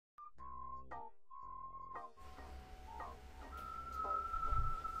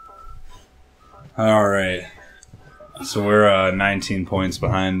Alright. So we're 19 points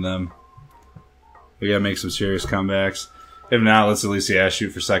behind them. We gotta make some serious comebacks. If not, let's at least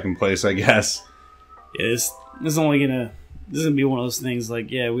shoot for second place, I guess. Yeah, this is gonna be one of those things like,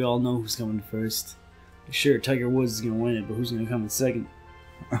 yeah, we all know who's coming first. Sure, Tiger Woods is gonna win it, but who's gonna come in second?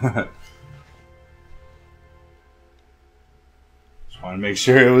 Just want to make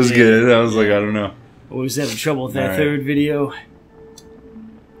sure it was good. I was like, I don't know. Always having trouble with that third video.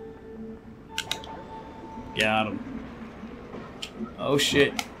 Got him. Oh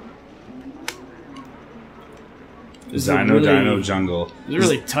shit. Dino Jungle. It's a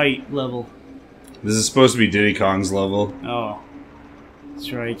really tight level. This is supposed to be Diddy Kong's level. Oh.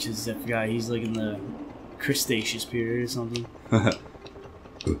 That's right, because that guy, he's like in the Cretaceous period or something. Well,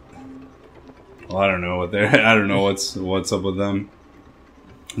 I don't know what they're. I don't know what's up with them.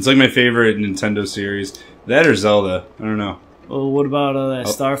 It's like my favorite Nintendo series. That or Zelda. I don't know. Well, what about that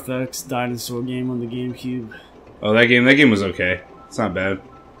Star Fox dinosaur game on the GameCube? Oh, that game was okay. It's not bad.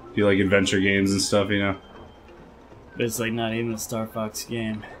 If you like adventure games and stuff, you know. But it's like not even a Star Fox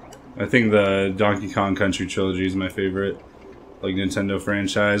game. I think the Donkey Kong Country trilogy is my favorite, like Nintendo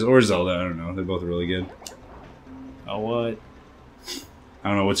franchise, or Zelda. I don't know. They're both really good. Oh, what? I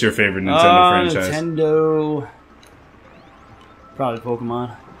don't know. What's your favorite Nintendo franchise? Nintendo. Probably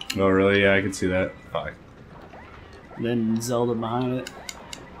Pokemon. Oh, really? Yeah, I can see that. Fuck. Then Zelda behind it.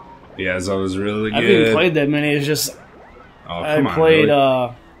 Yeah, Zelda's really good. I haven't played that many. It's just I played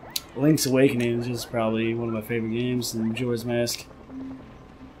really? Link's Awakening, which is probably one of my favorite games, and Majora's Mask.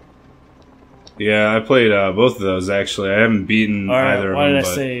 Yeah, I played both of those actually. I haven't beaten either of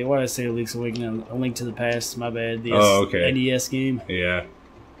them. Why did I say Link's Awakening? A Link to the Past. My bad. The okay. NES game. Yeah,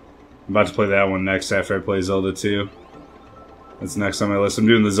 I'm about to play that one next after I play Zelda 2. That's next on my list. I'm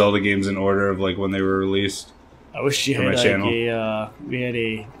doing the Zelda games in order of like when they were released. I wish you had like we had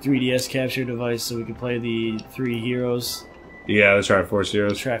a 3DS capture device so we could play the 3 heroes. Yeah, the Triforce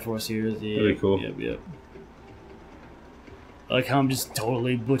Heroes. Triforce Heroes, yeah. Really cool. Yep. I like how I'm just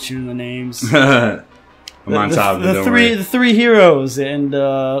totally butchering the names. I'm on top of it. The three heroes and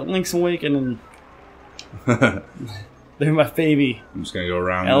Link's Awakening. They're my favy. I'm just gonna go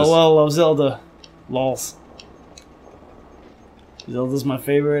around. LOL, love Zelda. Lols. Zelda's my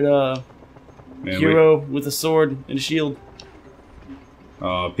favorite hero with a sword and a shield.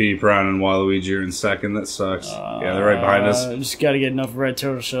 e.m.o.b.r.i.a.n and Waluigi are in second. That sucks. Yeah, they're right behind us. Just gotta get enough red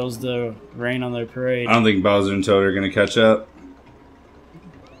turtle shells to rain on their parade. I don't think Bowser and Toad are gonna catch up.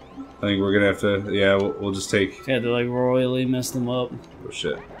 I think we're gonna have to. Yeah, we'll just take. Yeah, they like royally messed them up. Oh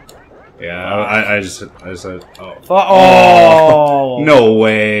shit. Yeah, I just said. Oh. Oh. No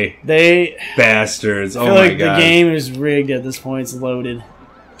way. They bastards. I feel like the game is rigged at this point. It's loaded.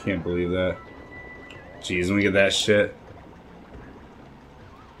 Can't believe that. Jeez, when we get that shit.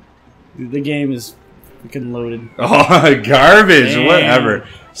 The game is freaking loaded. Oh, garbage. Damn. Whatever.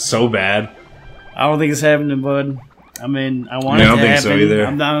 So bad. I don't think it's happening, bud. I mean, I want it to happen. I don't think so either.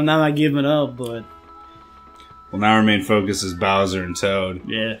 I'm not giving up, but... Well, now our main focus is Bowser and Toad.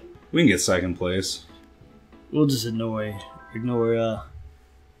 Yeah. We can get second place. We'll just ignore e.m.o.b.r.i.a.n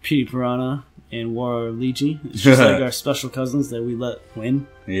and Waluigi. It's just like our special cousins that we let win.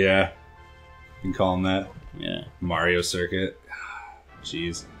 Yeah. You can call them that. Yeah. Mario Circuit.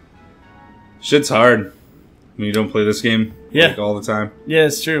 Jeez. Shit's hard when you don't play this game like all the time. Yeah,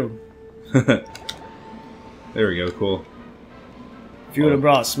 it's true. There we go, cool. If you would have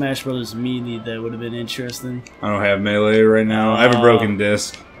brought Smash Brothers Melee, that would have been interesting. I don't have Melee right now. I have a broken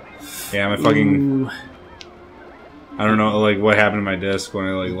disc. Yeah, my fucking... Ooh. I don't know like what happened to my disc when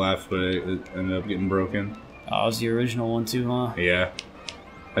I like left, but it ended up getting broken. Oh, it was the original one too, huh? Yeah.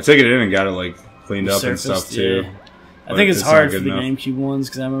 I took it in and got it like cleaned up and stuff too. Yeah. I think it's hard for the GameCube ones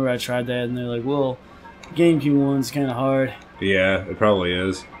because I remember I tried that and they're like, well, the GameCube one's kind of hard. Yeah, it probably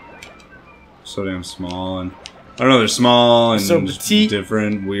is. So damn small and I don't know, they're small and so petite,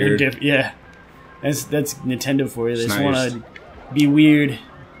 different, weird. Yeah, that's Nintendo for you. They just want to be weird.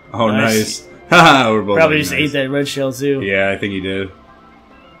 Oh, nice. Haha, we're both probably just ate that red shell too. Yeah, I think he did.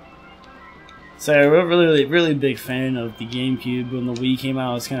 So I'm a really big fan of the GameCube. When the Wii came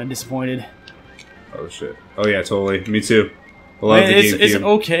out, I was kind of disappointed. Oh shit. Oh yeah, totally. Me too. I love the GameCube. It's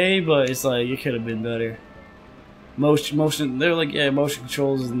okay, but it's like it could have been better. Motion. They're like, yeah, motion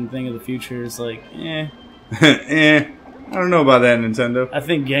controls is the thing of the future. It's like, eh. I don't know about that, Nintendo. I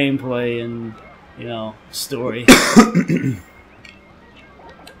think gameplay and story.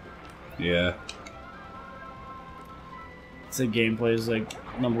 Yeah. I'd say gameplay is like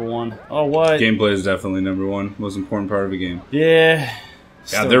 #1. Oh, what? Gameplay is definitely #1. Most important part of a game. Yeah.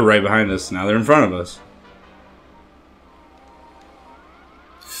 Yeah, they're right behind us. Now they're in front of us.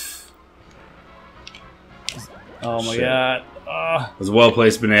 Oh my Shit. god. It was a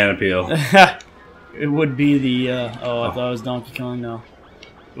well-placed banana peel. It would be the, I thought it was Donkey Kong, no.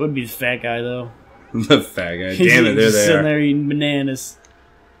 It would be the fat guy, though. The fat guy. He's Damn it, there just they sitting are. there eating bananas.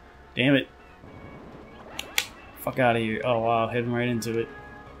 Damn it. Fuck out of here. Oh, wow, heading right into it.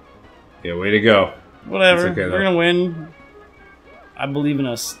 Yeah, way to go. Whatever, It's okay, we're though. gonna win. I believe in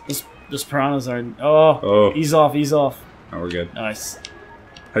us. This piranhas are... Oh, ease off, ease off. Oh, we're good. Nice.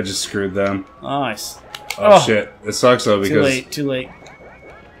 I just screwed them. Nice. Oh, shit. It sucks, though, because... Too late, too late.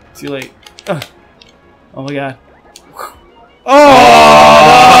 Too late. Oh my god.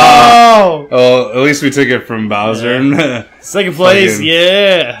 Oh! Oh, at least we took it from Bowser. Yeah. Second place,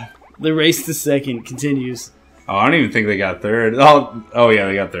 yeah. The race to second continues. Oh, I don't even think they got third. Oh yeah,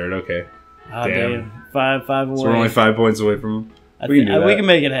 they got third. Okay. Oh, Damn. Five away. So we're only 5 points away from them. We can do that. We can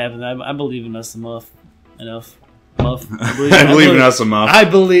make it happen. I believe in us enough. Enough. I believe in us enough. I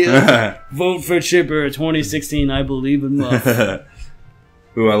believe. Vote for Chipper 2016. I believe in Muff.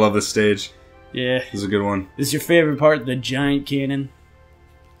 Ooh, I love this stage. Yeah. This is a good one. This is your favorite part, the giant cannon.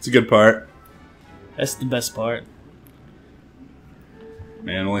 It's a good part. That's the best part.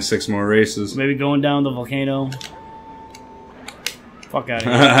 Man, only 6 more races. Maybe going down the volcano. Fuck out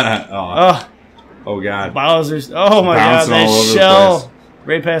of here. Oh god. Bowser's. Oh my Bouncing god, all over that the shell. place.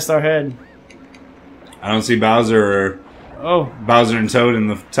 Right past our head. I don't see Bowser or Bowser and Toad in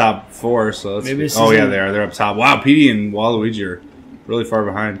the top 4, so let's Maybe oh yeah, they are. They're up top. Wow, Petey and Waluigi are really far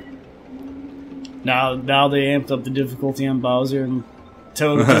behind. Now they amped up the difficulty on Bowser and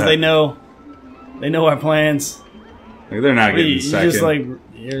Toad because they know our plans. Like, they're not getting second.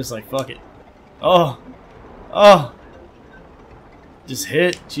 You're just like fuck it. Oh, just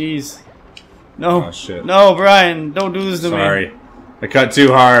hit. Jeez. No. Oh shit. No, Brian, don't do this to me. Sorry, I cut too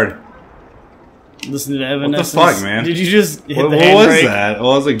hard. Listen to Evan. What the fuck, man? Did you just hit What the was handbrake? that?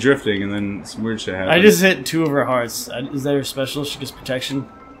 Well, I was like drifting, and then some weird shit happened. I just hit 2 of her hearts. Is that her special? She gets protection.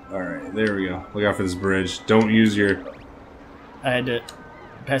 All right, there we go. Look out for this bridge. Don't use your. I had to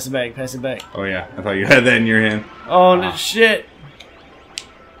pass it back. Pass it back. Oh yeah, I thought you had that in your hand. Oh no, shit!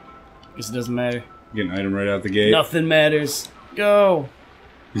 Guess it doesn't matter. Get an item right out the gate. Nothing matters. Go.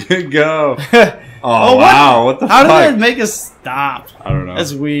 Go. Oh, wow! What the How fuck? did that make us stop? I don't know.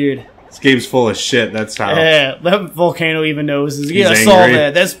 That's weird. This game's full of shit. That's how. Yeah, that volcano even knows. Yeah, I He's saw angry.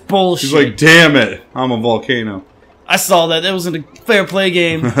 that. That's bullshit. He's like, damn it! I'm a volcano. I saw that. That wasn't a fair play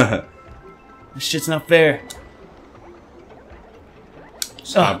game. This shit's not fair.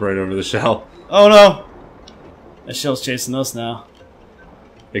 Stop right over the shell. Oh no! That shell's chasing us now.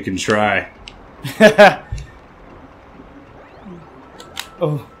 It can try.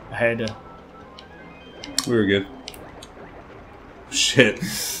 Oh, I had to. We were good. Shit.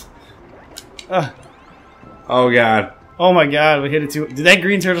 Oh god. Oh my god, we hit it too. Did that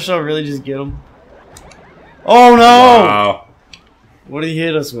green turtle shell really just get him? Oh no! Wow. What did he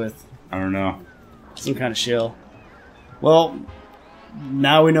hit us with? I don't know. Some kind of shell. Well,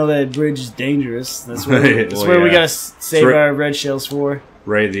 now we know that bridge is dangerous. That's where, Well, we yeah. gotta save Right- our red shells for.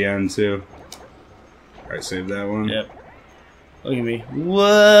 Right at the end too. Alright, save that one. Yep. Look at me.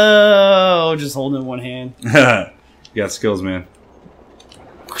 Whoa! Just holding it in one hand. You got skills, man.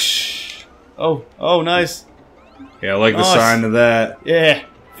 Oh, nice. Yeah, I like the Nice. sign of that. Yeah,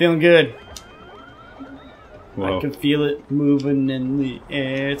 feeling good. Whoa. I can feel it moving in the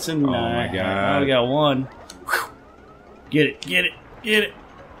air. It's a my God. Oh, we got one. Get it, get it, get it.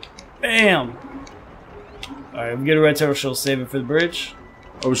 Bam! Alright, we get a red turtle shell, save it for the bridge.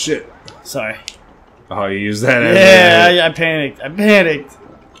 Oh shit. Sorry. Oh, you used that as Yeah, I panicked. I panicked.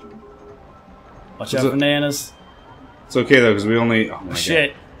 Watch out, it- bananas. It's okay though, because we only. Oh my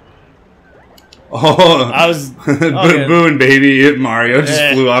Shit. God. Oh, I was. Okay. Boon, baby. Mario just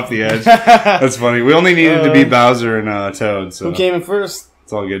Yeah. flew off the edge. That's funny. We only needed to beat Bowser and Toad, so Who came in first?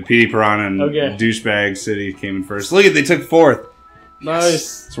 it's all good. P.E.m.o.b.r.i.a.n and Okay. Douchebag City came in first. Look at they took 4th.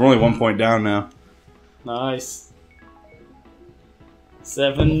 Nice. So we're only 1 point down now. Nice.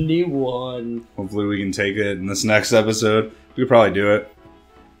 71. Hopefully we can take it in this next episode. We could probably do it.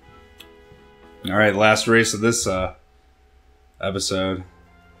 All right, last race of this episode.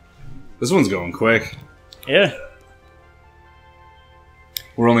 This one's going quick. Yeah.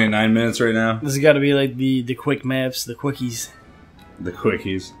 We're only at 9 minutes right now. This has got to be like the quick maps, the quickies. The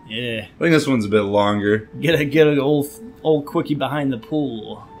quickies. Yeah. I think this one's a bit longer. Get a old quickie behind the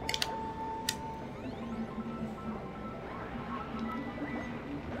pool.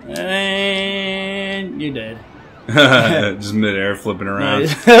 And you're dead. Just midair flipping around.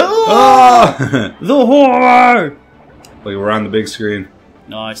 Nice. Oh! The horror! Like we're on the big screen.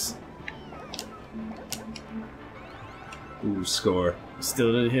 Nice. Ooh, score.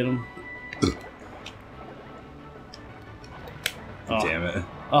 Still didn't hit him. Oh. Damn it.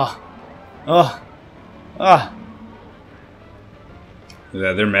 Oh. Oh. Oh.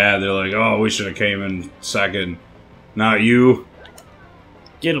 Yeah, they're mad. They're like, oh, we should have came in second. Not you.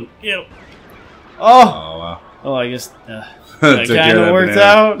 Get him. Get him. Oh, Oh. wow. Oh, I guess Took that care kind of of that worked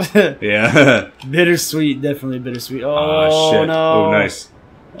banana. out. Yeah. Bittersweet. Definitely bittersweet. Oh, Oh, shit. no. Oh, nice.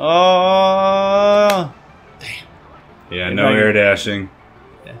 Oh. Yeah, If no I can- air dashing.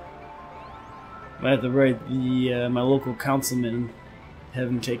 I have to write the my local councilman, have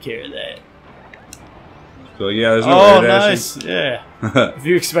him take care of that. So, yeah, there's no Oh, air dashing. nice. Yeah. If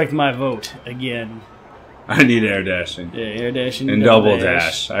you expect my vote again. I need air dashing. Yeah, air dashing And double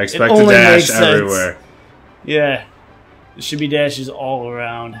dash. I expect to only dash makes sense. everywhere. Yeah. There should be dashes all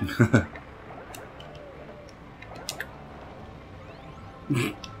around.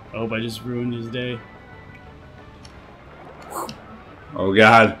 I hope I just ruined his day. Oh,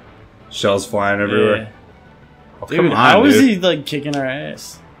 God. Shells flying everywhere. Yeah. Oh, Dude, come on, how is dude. he like kicking our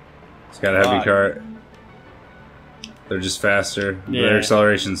ass? He's got a heavy Fuck. cart. They're just faster. Yeah. Their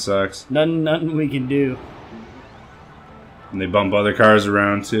acceleration sucks. Nothing we can do. And they bump other cars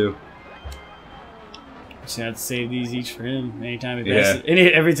around, too. Just gonna have to save these each for him anytime he Yeah. passes.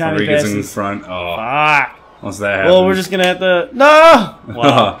 Every time Whenever he he gets in passes. front. Oh, Fuck. once that happens. Well, we're just gonna have to. No!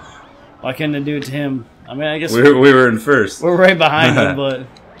 Wow. Why couldn't I do it to him? I mean, I guess we were in first. we're right behind him, but.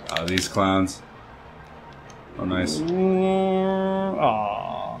 Oh, these clowns. Oh, nice.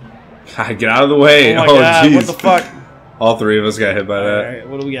 Aw. God, get out of the way. Oh my Oh, god, jeez. what the fuck? All three of us got hit by that. Alright,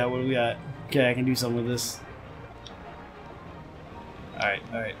 what do we got? What do we got? Okay, I can do something with this. Alright,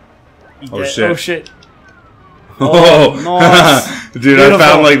 alright. Oh, shit. Oh, shit. Oh, nice. dude! Beautiful. I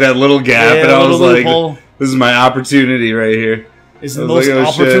found like that little gap, Yeah, and I little was like, loophole. "This is my opportunity right here." It's I the was most like, oh,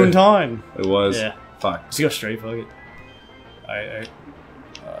 opportune shit. time. It was. Yeah. Fuck. Let's go straight, fuck it. Alright, alright.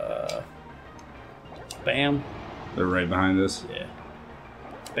 Bam. They're right behind us. Yeah.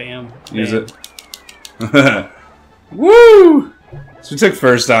 Bam. Use bam. it. Woo! So we took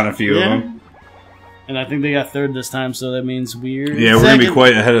first on a few Yeah. of them. And I think they got third this time, so that means we're Yeah, we're gonna be second.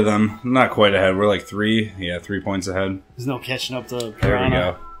 quite ahead of them. Not quite ahead. We're like 3. Yeah, 3 points ahead. There's no catching up to There we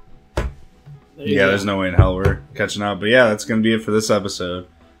Piranha. go. There you Yeah, go. there's no way in hell we're catching up. But yeah, that's gonna be it for this episode.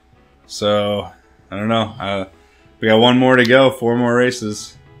 So I don't know. We got 1 more to go. 4 more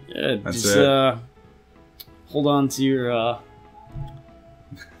races. Yeah, That's just it. hold on to your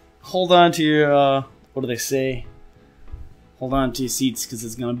what do they say? Hold on to your seats because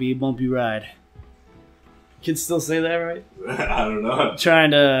it's gonna be a bumpy ride. Kids still say that, right? I don't know. Trying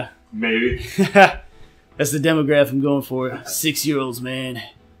to. Maybe. That's the demographic I'm going for. 6-year-olds, man.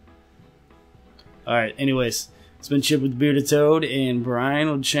 All right. Anyways, it's been Chip with the Bearded Toad and Brian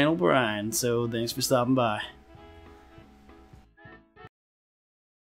with Channel Brian. So thanks for stopping by.